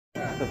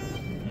I'm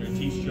gonna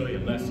teach Joey a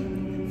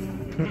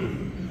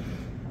lesson.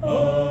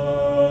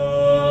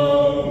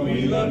 Oh,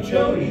 we love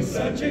Joey, he's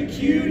such a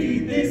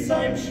cutie, this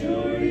I'm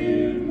sure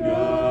you know.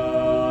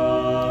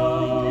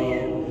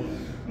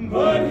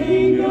 But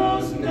he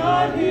knows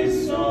not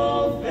his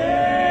solfege.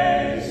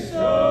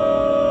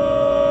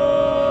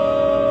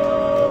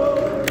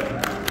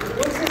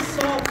 What's his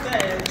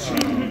solfege?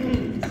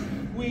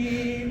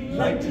 We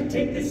like to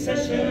take this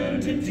session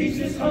to teach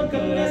this hunk a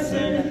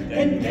lesson,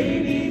 and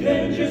maybe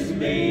then, just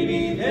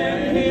maybe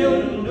then,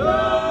 he'll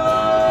know.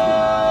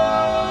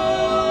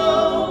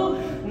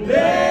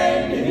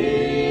 Then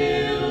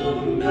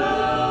he'll know.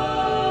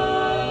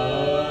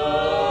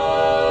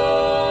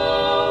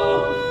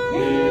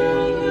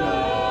 He'll know.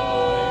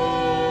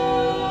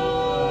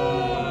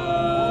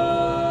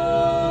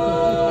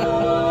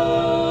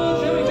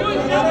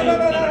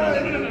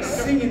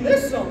 Singing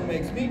this song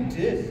makes me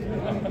dizzy.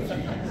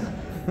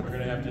 We're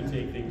gonna have to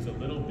take things a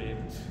little bit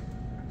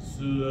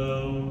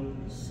slow,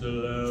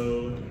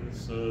 slow,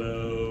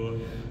 slow.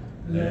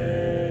 Let's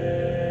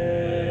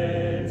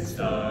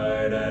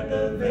start at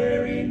the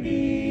very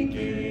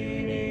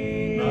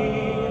beginning.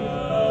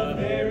 A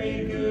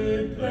very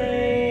good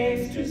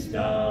place to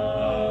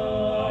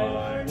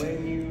start.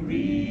 When you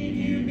read,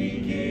 you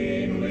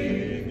begin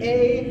with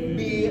A,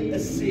 B,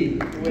 C.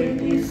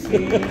 When you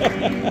sing, you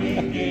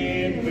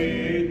begin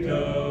with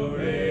Do,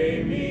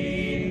 Re,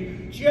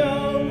 Mi.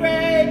 Jo,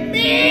 Re,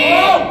 Mi!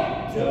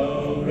 Oh!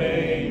 Do,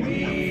 Re,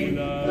 Mi.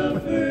 The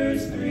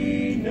first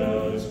three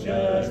notes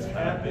just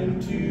happen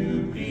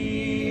to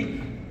be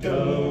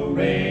Do,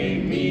 Re,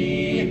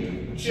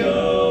 Mi,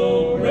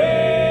 Jo,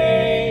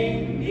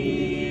 Re, Mi.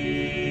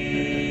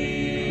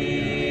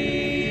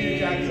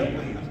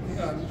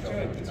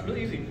 It's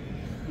really easy.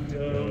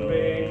 Do,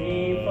 Re,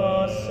 Mi,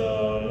 Fa,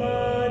 Sol,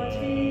 La, Ti.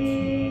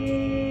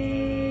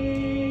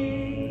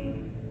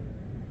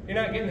 You're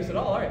not getting this at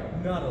all, are you?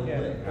 Not a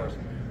little, of course.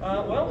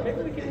 Well,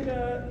 maybe we can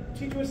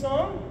teach you a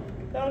song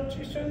without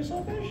you showing the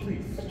solfege?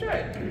 Please. Let's try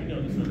it. You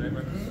know this one, right,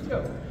 Mark? Let's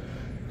go.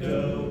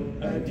 Do,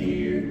 a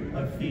deer,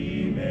 a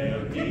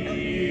female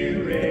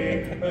deer,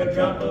 a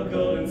drop of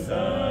gold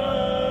inside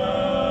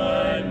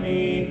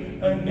me,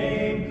 a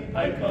name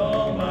I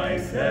call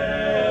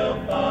myself,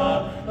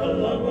 a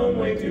long, long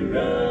way to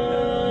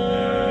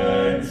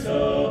run,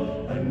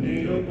 so a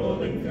needle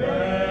pulling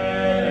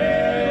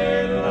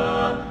thread,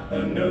 a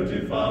note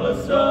to follow,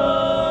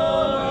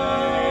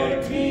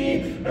 so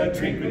tea, a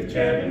drink with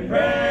jam and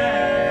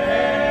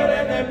bread,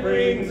 and that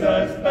brings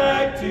us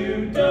back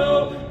to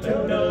do,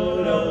 do, do,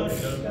 do.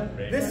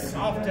 This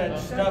soft edge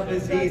stuff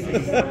is easy.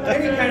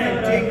 Any kind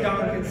of ding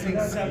dong can sing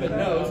 7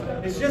 notes.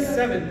 It's just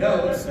 7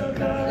 notes. A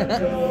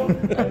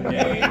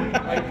name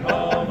I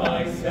call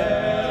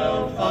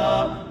myself,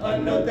 a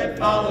note that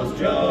follows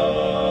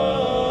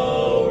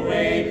Jo,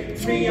 Re.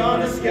 Me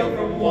on a scale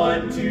from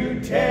 1 to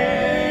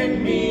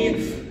 10. Me,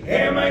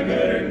 am I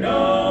good or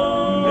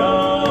no?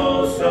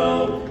 No.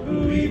 So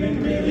who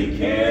even really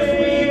cares?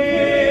 We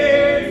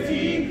care.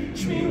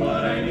 Teach me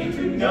what I need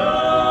to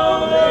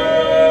know.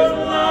 There's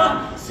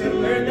lots to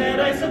learn that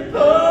I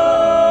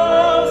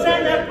suppose,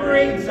 and that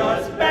brings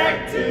us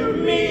back to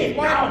me.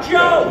 Wow,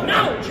 Joe,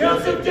 no,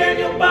 Joseph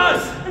Daniel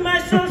Buss, and my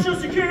social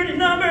security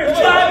number is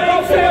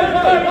 587.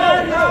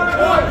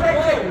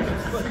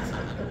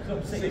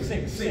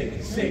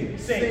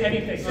 Sing,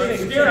 anything.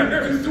 Steer, I'm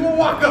nervous. Do a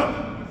walk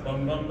up.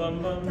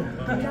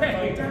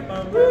 Okay.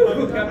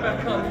 Woo, got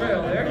back on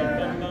trail there.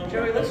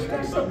 Joey, let's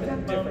try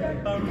something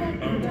different.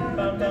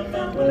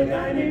 Well, a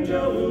guy named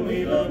Joe who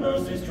we love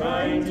most is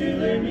trying to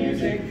learn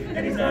music,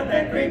 and he's not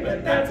that great,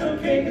 but that's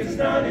okay, cause it's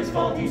not his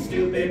fault, he's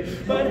stupid.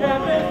 But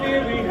have that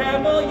fear we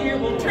have all year,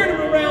 we'll turn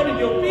him around and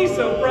you'll be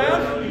so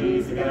proud.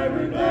 He's the guy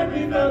we're glad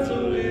we found,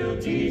 so we'll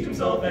teach him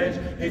solfege.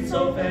 It's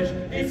solfege,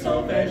 it's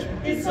solfege,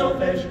 it's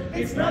solfege,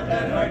 it's not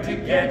that hard to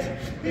get.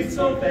 It's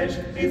solfege,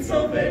 it's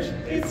solfege,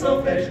 it's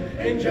solfege,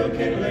 and Joe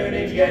can learn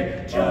it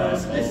yet.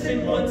 Just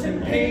listen once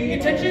and pay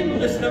attention,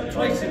 listen up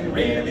twice and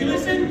really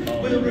listen.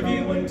 We'll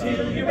review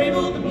until you're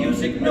able, the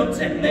music notes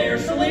and their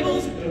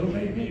syllables. Do,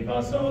 re, mi,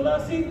 fa, sol, la,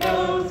 si,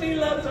 do, si,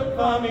 la, so,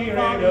 fa, mi,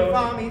 re, do.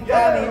 Fa, mi,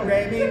 fa, mi,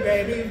 re, mi,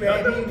 re, mi,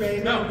 re, mi, re, mi,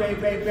 No. re,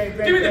 re, re,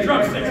 re. Give me the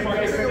drumsticks,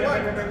 Marcus.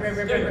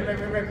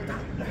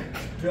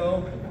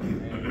 Joe.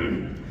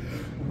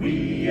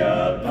 We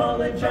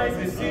apologize,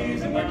 this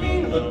isn't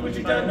working. Look what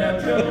you've done now,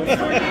 Joe. It's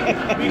working.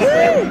 We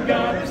swear we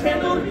got this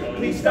handled.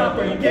 Please stop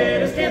or you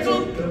get us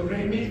canceled. Do,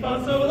 re, mi, fa,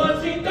 sol, la,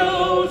 si,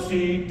 do,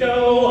 si, do.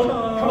 Come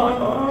on,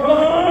 come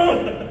on.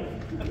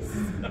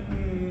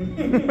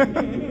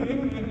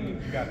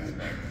 You got this,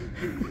 man.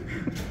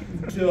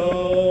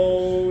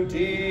 Do,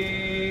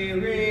 di,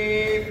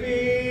 re,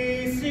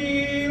 fi, si,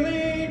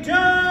 li,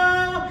 do,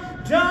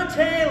 do,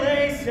 te, le,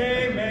 se,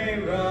 me,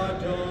 ra,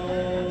 do.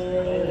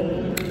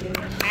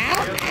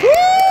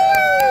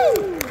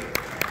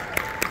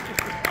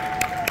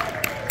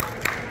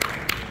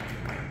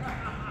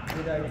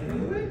 Did I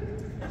do it?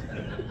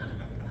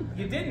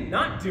 You did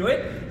not do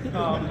it.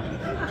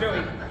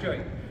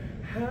 Joey,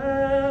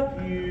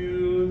 have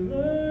you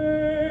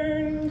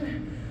learned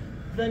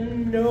the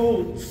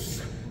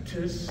notes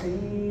to sing.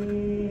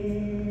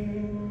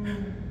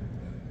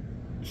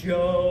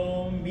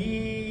 Joe,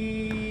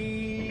 me.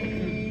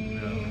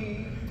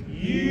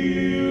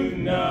 You've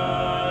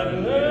not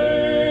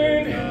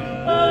learned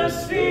a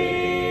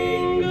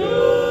single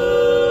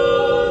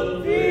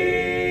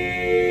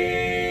thing.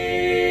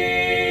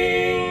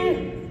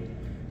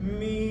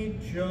 Me,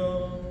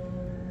 Joe.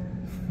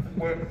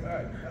 Wait,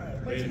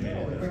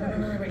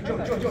 Joe,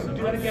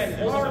 do that again.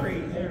 Hold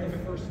the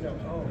first note.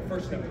 Oh, the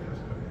first note.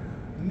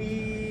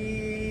 Me.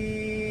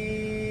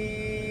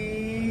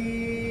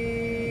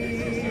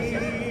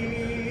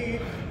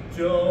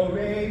 Do,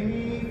 re,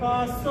 mi,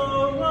 fa,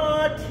 sol,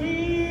 la,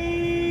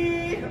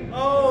 ti.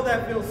 Oh,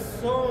 that feels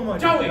so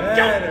much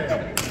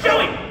better.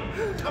 Joey!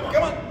 Come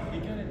on. You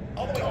get it.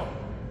 All the way on.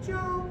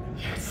 Joe.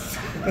 Yes.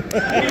 We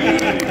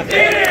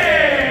did it!